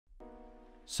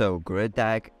So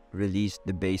Gridtag released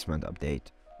the basement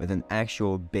update with an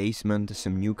actual basement,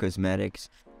 some new cosmetics,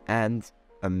 and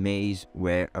a maze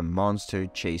where a monster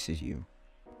chases you.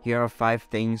 Here are 5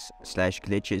 things /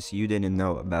 glitches you didn't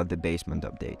know about the basement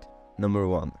update. Number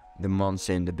 1. The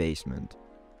monster in the basement.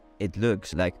 It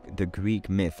looks like the Greek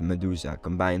myth Medusa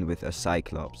combined with a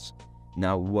cyclops.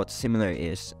 Now what's similar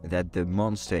is that the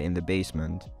monster in the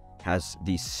basement has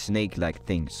these snake-like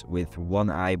things with one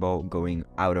eyeball going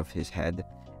out of his head,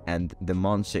 and the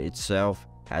monster itself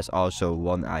has also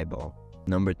one eyeball.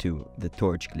 Number 2. The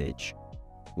torch glitch.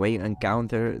 When you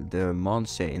encounter the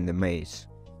monster in the maze,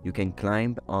 you can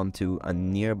climb onto a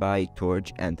nearby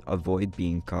torch and avoid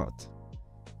being caught.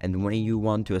 And when you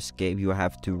want to escape, you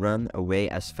have to run away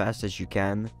as fast as you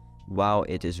can while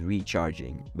it is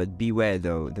recharging. But beware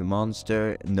though, the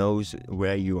monster knows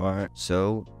where you are,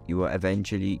 so you will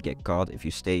eventually get caught if you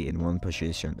stay in one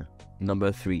position.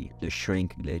 Number 3. The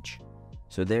shrink glitch.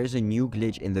 So there's a new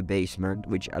glitch in the basement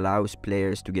which allows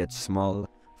players to get small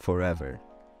forever.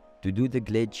 To do the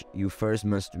glitch, you first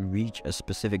must reach a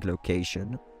specific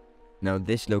location. Now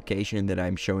this location that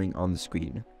I'm showing on the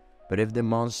screen. But if the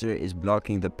monster is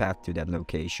blocking the path to that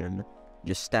location,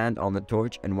 just stand on the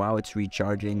torch and while it's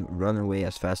recharging, run away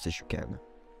as fast as you can.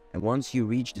 And once you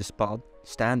reach the spot,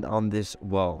 stand on this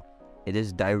wall. It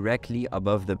is directly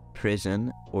above the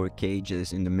prison or cage that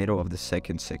is in the middle of the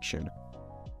second section.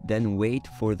 Then wait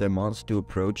for the monster to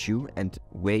approach you and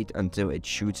wait until it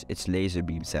shoots its laser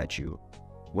beams at you.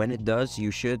 When it does,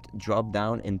 you should drop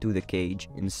down into the cage.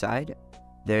 Inside,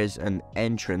 there's an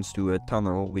entrance to a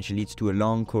tunnel which leads to a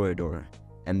long corridor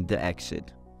and the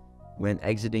exit. When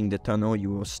exiting the tunnel,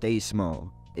 you will stay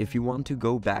small. If you want to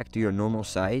go back to your normal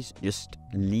size, just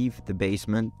leave the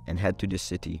basement and head to the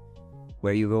city,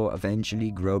 where you will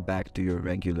eventually grow back to your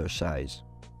regular size.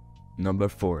 Number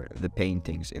 4. The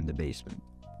paintings in the basement.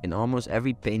 In almost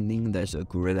every painting, there's a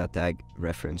gorilla tag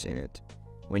reference in it.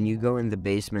 When you go in the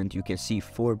basement, you can see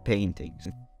 4 paintings.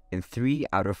 In 3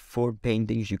 out of 4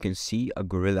 paintings, you can see a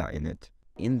gorilla in it.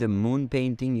 In the moon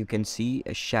painting, you can see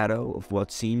a shadow of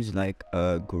what seems like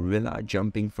a gorilla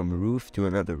jumping from a roof to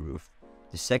another roof.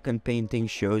 The second painting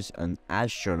shows an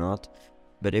astronaut,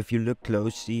 but if you look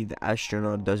closely, the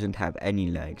astronaut doesn't have any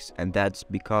legs, and that's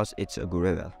because it's a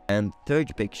gorilla. And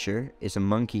third picture is a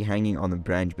monkey hanging on a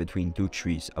branch between 2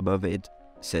 trees. Above it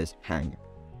says hang.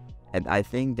 And I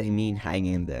think they mean hang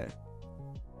in there.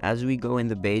 As we go in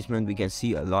the basement, we can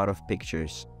see a lot of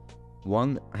pictures.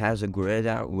 One has a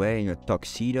gorilla wearing a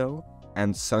tuxedo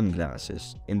and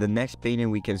sunglasses. In the next painting,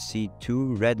 we can see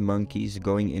 2 red monkeys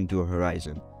going into a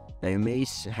horizon. Now you may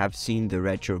have seen the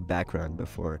retro background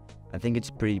before. I think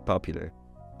it's pretty popular.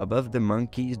 Above the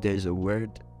monkeys, there's a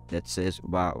word that says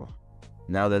wow.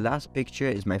 Now the last picture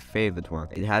is my favorite one.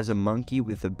 It has a monkey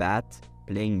with a bat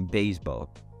playing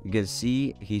baseball. You can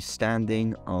see he's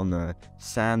standing on a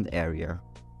sand area.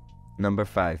 Number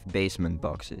 5. Basement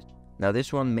boxes. Now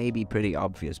this one may be pretty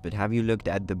obvious, but have you looked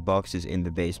at the boxes in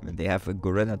the basement? They have a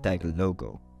gorilla tag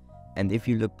logo. And if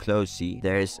you look closely,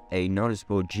 there's a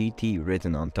noticeable GT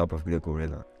written on top of the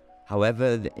gorilla.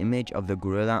 However, the image of the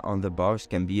gorilla on the box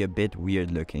can be a bit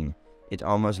weird looking. It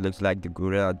almost looks like the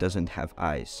gorilla doesn't have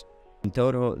eyes. In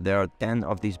total, there are 10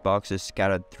 of these boxes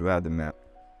scattered throughout the map.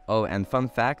 Oh, and fun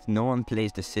fact, no one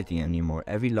plays the city anymore.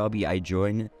 Every lobby I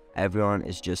join, everyone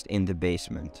is just in the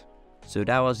basement. So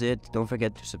that was it. Don't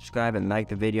forget to subscribe and like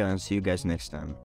the video, and see you guys next time.